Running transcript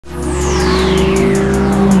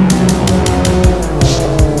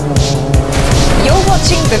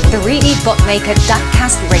Bottmaker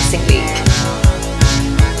Diecast Racing League.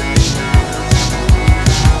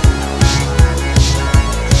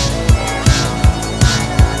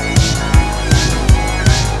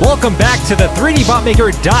 Welcome back to the 3D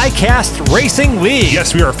Bottmaker Diecast Racing League.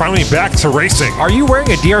 Yes, we are finally back to racing. Are you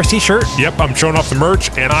wearing a DRC shirt? Yep, I'm showing off the merch,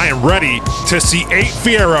 and I am ready to see 8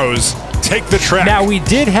 Fieros take the track. Now, we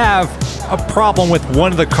did have a problem with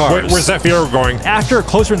one of the cars. Where's that Fiero going? After a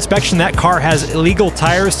closer inspection, that car has illegal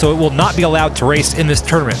tires, so it will not be allowed to race in this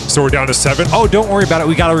tournament. So we're down to 7? Oh, don't worry about it.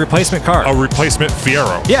 We got a replacement car. A replacement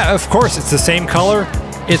Fiero. Yeah, of course. It's the same color.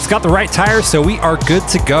 It's got the right tires, so we are good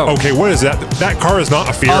to go. Okay, what is that? That car is not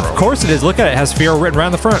a Fiero. Of course it is. Look at it. It has Fiero written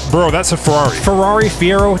around the front. Bro, that's a Ferrari. Ferrari,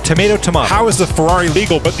 Fiero, tomato. How is the Ferrari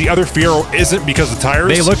legal, but the other Fiero isn't because of the tires?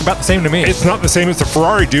 They look about the same to me. It's not the same as the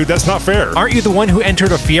Ferrari, dude. That's not fair. Aren't you the one who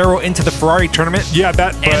entered a Fiero into the Ferrari tournament? Yeah,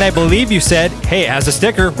 that. And I believe you said, hey, it has a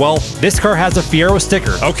sticker. Well, this car has a Fiero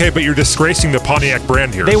sticker. Okay, but you're disgracing the Pontiac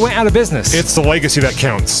brand here. They went out of business. It's the legacy that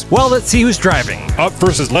counts. Well, let's see who's driving. Up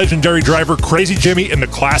versus legendary driver Crazy Jimmy in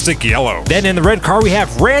the classic yellow. Then in the red car, we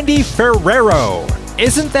have Randy Fiero.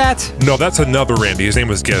 Isn't that? No, that's another Randy. His name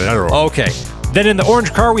was Guerrero. Okay. Then in the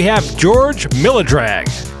orange car, we have George Miladrag.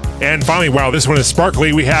 And finally, wow, this one is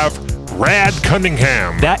sparkly. We have Rad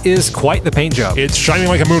Cunningham. That is quite the paint job. It's shining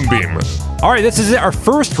like a moonbeam. All right, this is it, our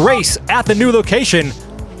first race at the new location.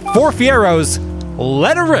 4 Fieros.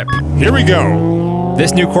 Let it rip. Here we go.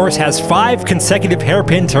 This new course has 5 consecutive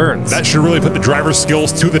hairpin turns. That should really put the driver's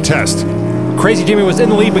skills to the test. Crazy Jimmy was in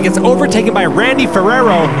the lead, but gets overtaken by Randy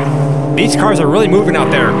Fiero. These cars are really moving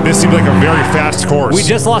out there. This seems like a very fast course. We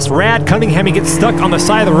just lost Rad Cunningham. He gets stuck on the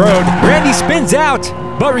side of the road. Randy spins out,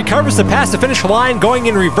 but recovers to pass the finish line going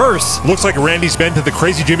in reverse. Looks like Randy's been to the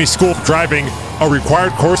Crazy Jimmy School of Driving, a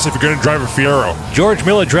required course if you're going to drive a Fiero. George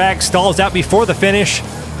Miladrag stalls out before the finish.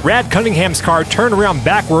 Rad Cunningham's car turned around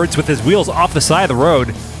backwards with his wheels off the side of the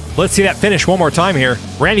road. Let's see that finish one more time here.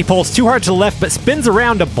 Randy pulls too hard to the left, but spins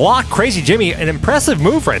around to block Crazy Jimmy. An impressive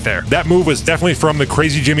move right there. That move was definitely from the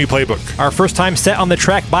Crazy Jimmy playbook. Our first time set on the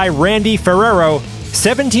track by Randy Fiero,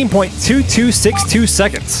 17.2262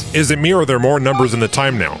 seconds. Is it me or are there more numbers in the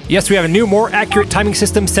time now? Yes, we have a new, more accurate timing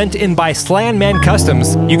system sent in by Slanman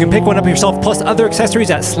Customs. You can pick one up yourself, plus other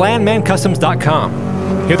accessories at slanmancustoms.com.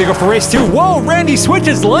 Here they go for race 2. Whoa, Randy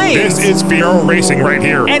switches lanes. This is Fiero racing right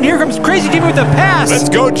here. And here comes Crazy Jimmy with a pass. Let's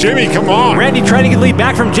go, Jimmy, come on. Randy trying to get lead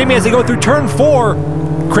back from Jimmy as they go through turn 4.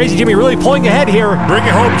 Crazy Jimmy really pulling ahead here. Bring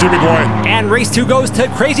it home, Jimmy boy. And race 2 goes to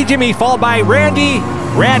Crazy Jimmy, followed by Randy,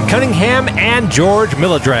 Rad Cunningham, and George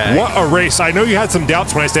Miladrag. What a race. I know you had some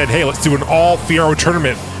doubts when I said, hey, let's do an all Fiero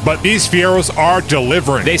tournament, but these Fieros are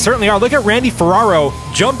delivering. They certainly are. Look at Randy Fiero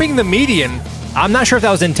jumping the median. I'm not sure if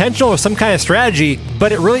that was intentional or some kind of strategy,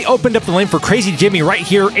 but it really opened up the lane for Crazy Jimmy right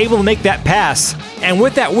here, able to make that pass. And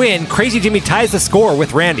with that win, Crazy Jimmy ties the score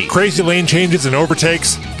with Randy. Crazy lane changes and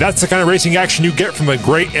overtakes. That's the kind of racing action you get from the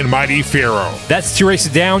great and mighty Fiero. That's 2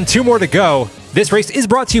 races down, 2 more to go. This race is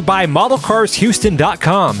brought to you by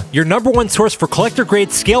ModelCarsHouston.com, your #1 source for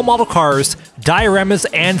collector-grade scale model cars, dioramas,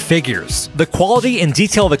 and figures. The quality and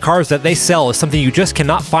detail of the cars that they sell is something you just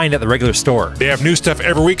cannot find at the regular store. They have new stuff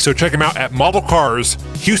every week, so check them out at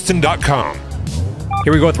ModelCarsHouston.com.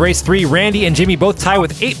 Here we go with race 3. Randy and Jimmy both tie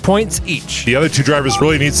with 8 points each. The other 2 drivers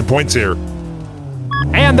really need some points here.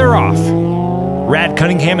 And they're off. Rad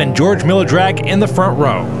Cunningham and George Miladrag in the front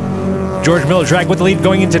row. George Miladrag with the lead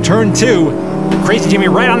going into turn 2. Crazy Jimmy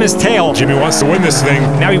right on his tail. Jimmy wants to win this thing.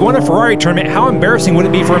 Now he won a Ferrari tournament. How embarrassing would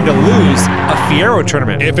it be for him to lose a Fiero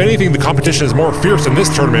tournament? If anything, the competition is more fierce in this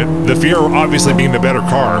tournament, the Fiero obviously being the better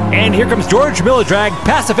car. And here comes George Miladrag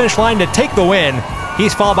past the finish line to take the win.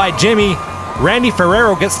 He's followed by Jimmy. Randy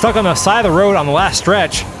Fiero gets stuck on the side of the road on the last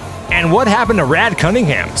stretch. And what happened to Rad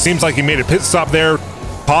Cunningham? Seems like he made a pit stop there,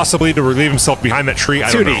 possibly to relieve himself behind that tree. I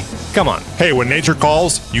don't know. Come on. Hey, when nature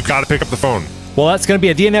calls, you gotta pick up the phone. Well, that's going to be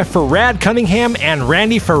a DNF for Rad Cunningham and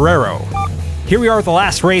Randy Fiero. Here we are with the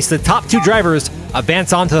last race. The top 2 drivers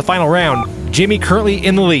advance on to the final round. Jimmy currently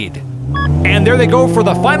in the lead. And there they go for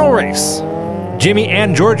the final race. Jimmy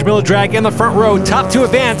and George Miladrag in the front row. Top 2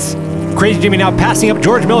 advance. Crazy Jimmy now passing up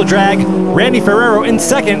George Miladrag. Randy Fiero in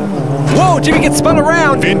second. Whoa, Jimmy gets spun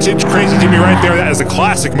around. Vintage Crazy Jimmy right there. That is a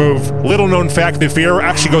classic move. Little known fact, the Fiero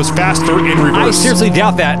actually goes faster in reverse. I seriously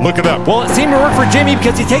doubt that. Look it up. Well, it seemed to work for Jimmy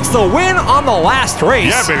because he takes the win on the last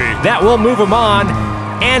race. Yeah, baby. That will move him on,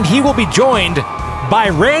 and he will be joined by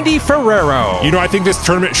Randy Fiero. You know, I think this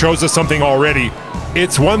tournament shows us something already.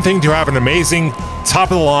 It's one thing to have an amazing,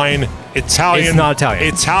 top-of-the-line, Italian. It's not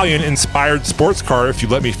Italian. Italian-inspired sports car, if you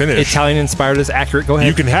let me finish. Italian-inspired is accurate. Go ahead.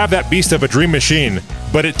 You can have that beast of a dream machine,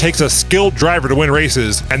 but it takes a skilled driver to win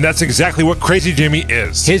races, and that's exactly what Crazy Jimmy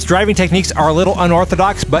is. His driving techniques are a little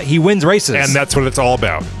unorthodox, but he wins races. And that's what it's all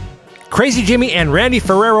about. Crazy Jimmy and Randy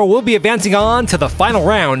Ferrero will be advancing on to the final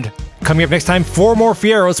round. Coming up next time, 4 more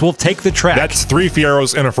Fieros will take the track. That's 3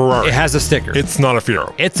 Fieros and a Ferrari. It has a sticker. It's not a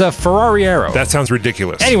Fiero. It's a Ferrari Aero. That sounds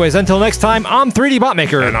ridiculous. Anyways, until next time, I'm 3D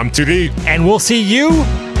Botmaker. And I'm 2D. And we'll see you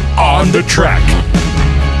on the track.